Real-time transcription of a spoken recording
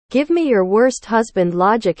Give me your worst husband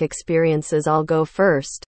logic experiences. I'll go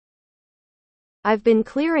first. I've been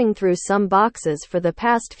clearing through some boxes for the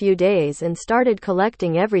past few days and started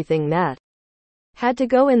collecting everything that had to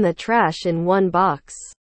go in the trash in one box.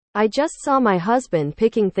 I just saw my husband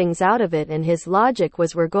picking things out of it, and his logic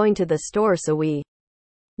was, we're going to the store, so we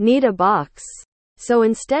need a box. So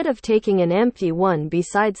instead of taking an empty one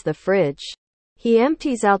besides the fridge, he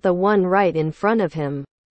empties out the one right in front of him.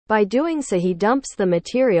 By doing so, he dumps the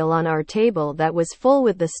material on our table that was full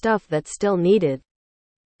with the stuff that still needed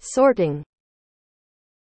sorting.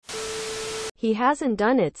 He hasn't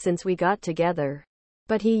done it since we got together,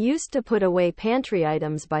 but he used to put away pantry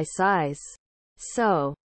items by size.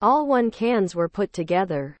 So, all 1 cans were put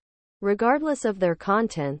together, regardless of their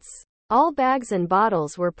contents. All bags and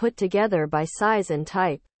bottles were put together by size and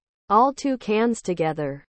type. All 2 cans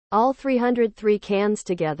together. All 303 cans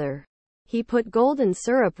together. He put golden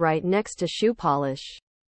syrup right next to shoe polish.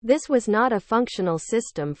 This was not a functional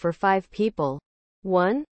system for 5 people.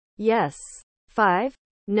 1? Yes. 5?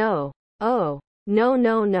 No. Oh. No.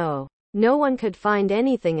 No one could find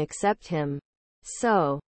anything except him.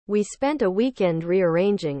 So, we spent a weekend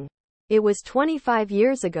rearranging. It was 25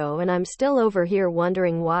 years ago, and I'm still over here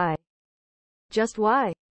wondering why. Just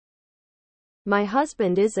why? My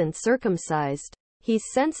husband isn't circumcised.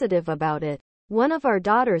 He's sensitive about it. One of our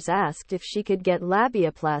daughters asked if she could get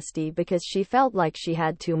labiaplasty because she felt like she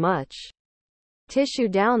had too much tissue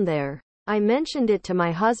down there. I mentioned it to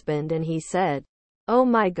my husband and he said, "Oh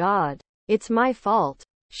my God, it's my fault.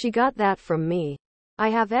 She got that from me. I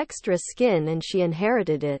have extra skin and she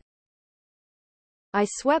inherited it." I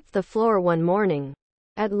swept the floor one morning.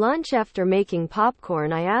 At lunch after making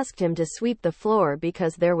popcorn, I asked him to sweep the floor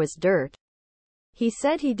because there was dirt. He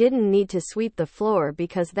said he didn't need to sweep the floor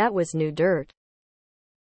because that was new dirt.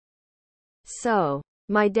 So,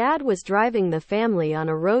 my dad was driving the family on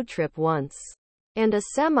a road trip once, and a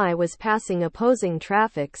semi was passing opposing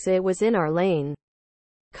traffic, so it was in our lane,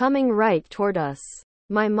 coming right toward us.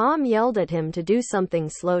 My mom yelled at him to do something,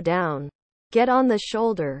 slow down, get on the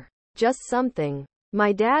shoulder, just something.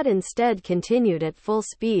 My dad instead continued at full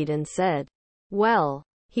speed and said, "Well,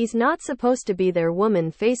 he's not supposed to be there,"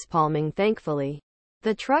 woman facepalming. Thankfully,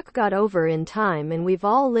 the truck got over in time, and we've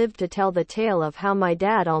all lived to tell the tale of how my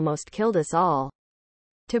dad almost killed us all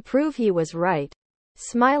to prove he was right.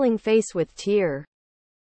 Smiling face with tear.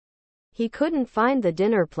 He couldn't find the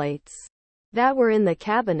dinner plates that were in the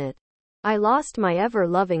cabinet. I lost my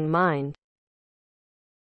ever-loving mind.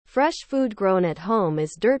 Fresh food grown at home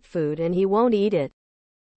is dirt food and he won't eat it.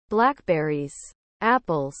 Blackberries,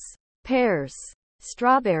 apples, pears,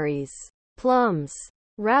 strawberries, plums,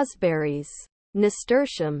 raspberries,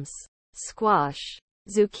 nasturtiums, squash,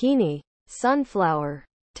 zucchini, sunflower,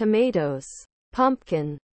 tomatoes,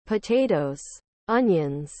 pumpkin, potatoes,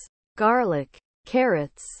 onions, garlic,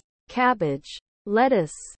 carrots, cabbage,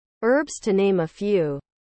 lettuce, herbs to name a few.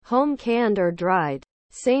 Home canned or dried.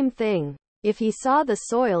 Same thing. If he saw the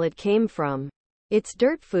soil it came from, it's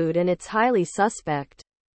dirt food and it's highly suspect.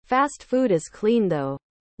 Fast food is clean though.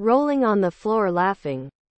 Rolling on the floor laughing.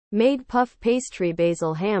 Made puff pastry,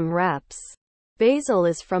 basil ham wraps. Basil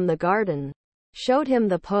is from the garden. Showed him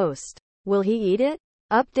the post. Will he eat it?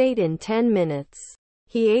 Update in 10 minutes.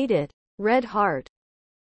 He ate it. Red heart.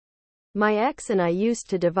 My ex and I used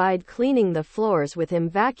to divide cleaning the floors, with him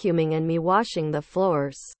vacuuming and me washing the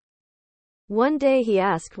floors. One day he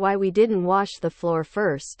asked why we didn't wash the floor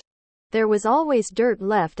first. There was always dirt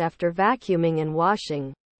left after vacuuming and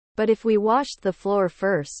washing. But if we washed the floor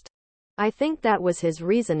first, I think that was his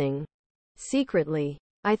reasoning. Secretly,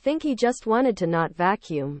 I think he just wanted to not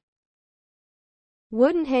vacuum.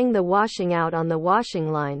 Wouldn't hang the washing out on the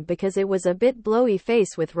washing line because it was a bit blowy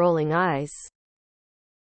face with rolling eyes.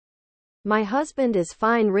 My husband is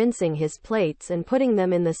fine rinsing his plates and putting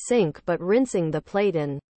them in the sink, but rinsing the plate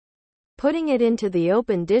and putting it into the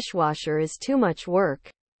open dishwasher is too much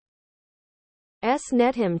work.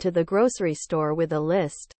 Net him to the grocery store with a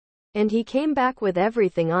list. And he came back with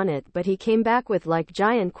everything on it, but he came back with like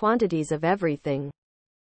giant quantities of everything.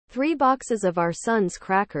 3 boxes of our son's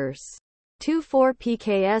crackers. 2 4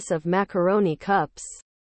 pks of macaroni cups.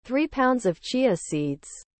 3 pounds of chia seeds.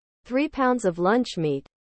 3 pounds of lunch meat.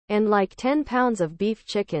 And like 10 pounds of beef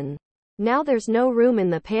chicken. Now there's no room in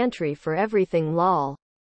the pantry for everything, lol.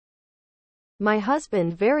 My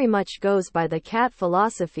husband very much goes by the cat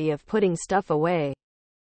philosophy of putting stuff away.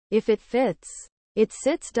 If it fits, it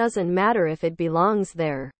sits, doesn't matter if it belongs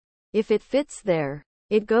there. If it fits there,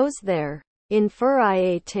 it goes there. Infer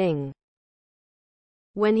IA Ting.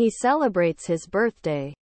 When he celebrates his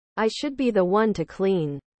birthday, I should be the one to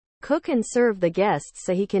clean, cook and serve the guests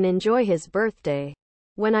so he can enjoy his birthday.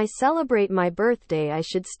 When I celebrate my birthday, I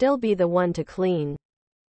should still be the one to clean,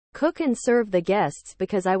 cook and serve the guests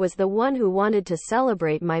because I was the one who wanted to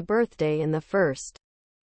celebrate my birthday in the first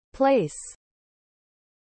place.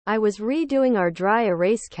 I was redoing our dry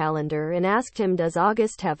erase calendar and asked him, does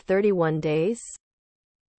August have 31 days?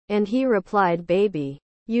 And he replied, baby,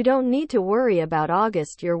 you don't need to worry about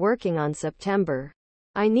August, you're working on September.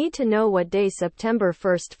 I need to know what day September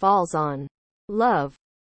 1st falls on. Love.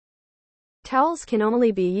 Towels can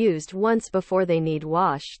only be used once before they need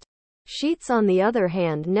washed. Sheets, on the other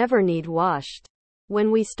hand, never need washed.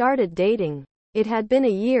 When we started dating, it had been a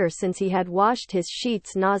year since he had washed his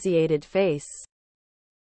sheets. Nauseated face.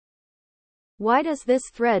 Why does this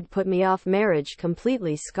thread put me off marriage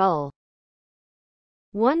completely? Skull.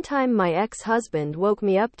 One time my ex-husband woke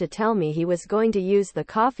me up to tell me he was going to use the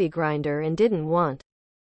coffee grinder and didn't want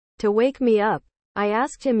to wake me up. I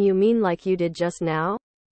asked him, you mean like you did just now?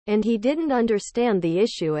 And he didn't understand the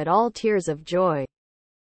issue at all. Tears of joy.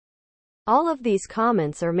 All of these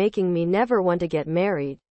comments are making me never want to get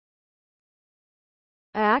married.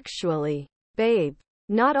 Actually, babe,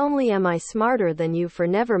 not only am I smarter than you for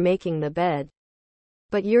never making the bed,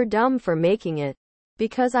 but you're dumb for making it.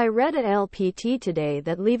 Because I read at LPT today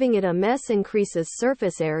that leaving it a mess increases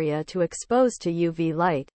surface area to expose to UV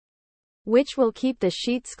light, which will keep the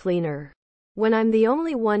sheets cleaner. When I'm the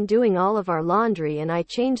only one doing all of our laundry and I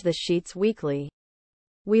change the sheets weekly.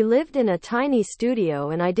 We lived in a tiny studio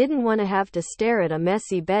and I didn't want to have to stare at a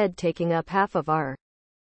messy bed taking up half of our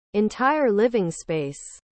entire living space.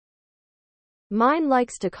 Mine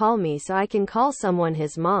likes to call me so I can call someone,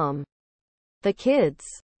 his mom, the kids,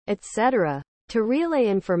 etc., to relay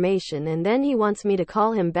information, and then he wants me to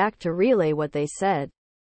call him back to relay what they said.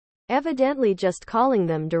 Evidently just calling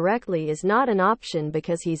them directly is not an option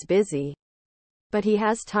because he's busy. But he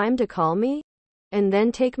has time to call me? And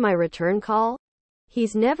then take my return call?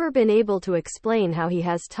 He's never been able to explain how he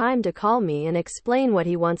has time to call me and explain what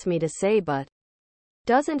he wants me to say, but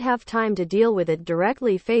doesn't have time to deal with it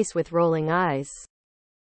directly. Face with rolling eyes.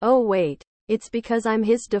 Oh wait, it's because I'm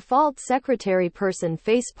his default secretary person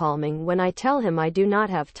facepalming when I tell him I do not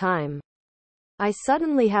have time. I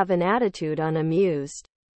suddenly have an attitude, unamused.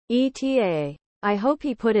 ETA. I hope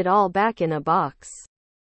he put it all back in a box.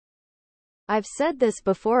 I've said this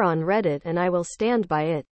before on Reddit and I will stand by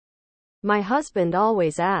it. My husband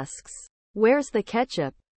always asks, where's the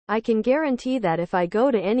ketchup? I can guarantee that if I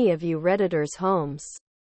go to any of you Redditors' homes,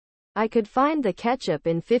 I could find the ketchup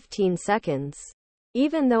in 15 seconds.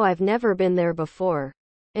 Even though I've never been there before.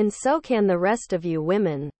 And so can the rest of you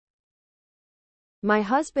women. My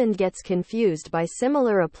husband gets confused by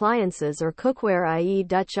similar appliances or cookware, i.e.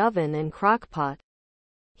 Dutch oven and crockpot.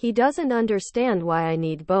 He doesn't understand why I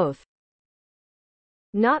need both.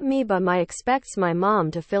 Not me, but expects my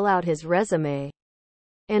mom to fill out his resume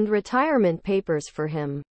and retirement papers for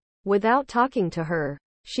him. Without talking to her,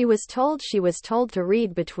 she was told to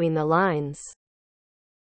read between the lines.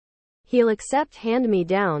 He'll accept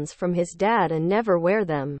hand-me-downs from his dad and never wear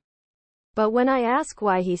them. But when I ask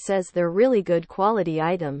why, he says they're really good quality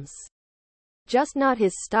items, just not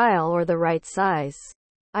his style or the right size.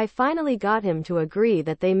 I finally got him to agree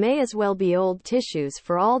that they may as well be old tissues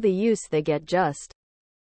for all the use they get, just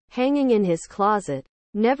hanging in his closet,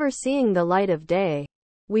 never seeing the light of day.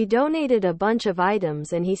 We donated a bunch of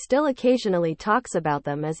items and he still occasionally talks about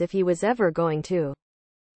them as if he was ever going to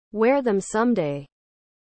wear them someday.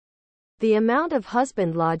 The amount of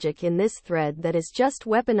husband logic in this thread that is just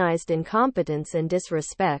weaponized incompetence and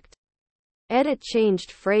disrespect. Edit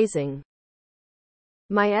changed phrasing.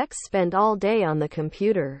 My ex spent all day on the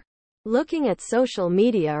computer, looking at social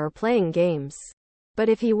media or playing games. But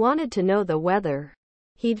if he wanted to know the weather,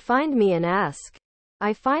 he'd find me and ask.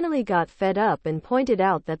 I finally got fed up and pointed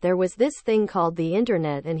out that there was this thing called the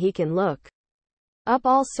internet and he can look up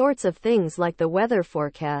all sorts of things like the weather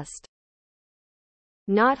forecast.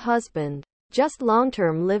 Not husband, just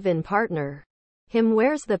long-term live-in partner. Him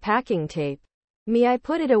wears the packing tape. Me, I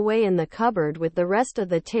put it away in the cupboard with the rest of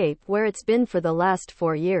the tape where it's been for the last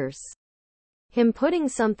 4 years. Him putting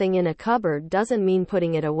something in a cupboard doesn't mean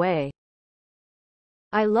putting it away.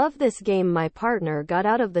 I love this game. My partner got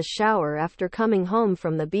out of the shower after coming home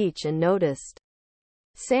from the beach and noticed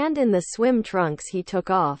sand in the swim trunks he took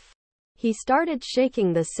off. He started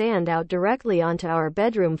shaking the sand out directly onto our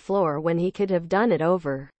bedroom floor when he could have done it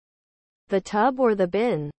over the tub or the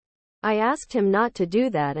bin. I asked him not to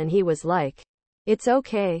do that and he was like, it's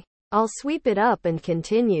okay, I'll sweep it up, and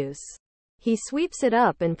continues. He sweeps it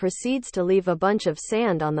up and proceeds to leave a bunch of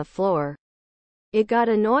sand on the floor. It got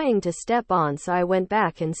annoying to step on, so I went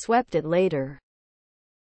back and swept it later.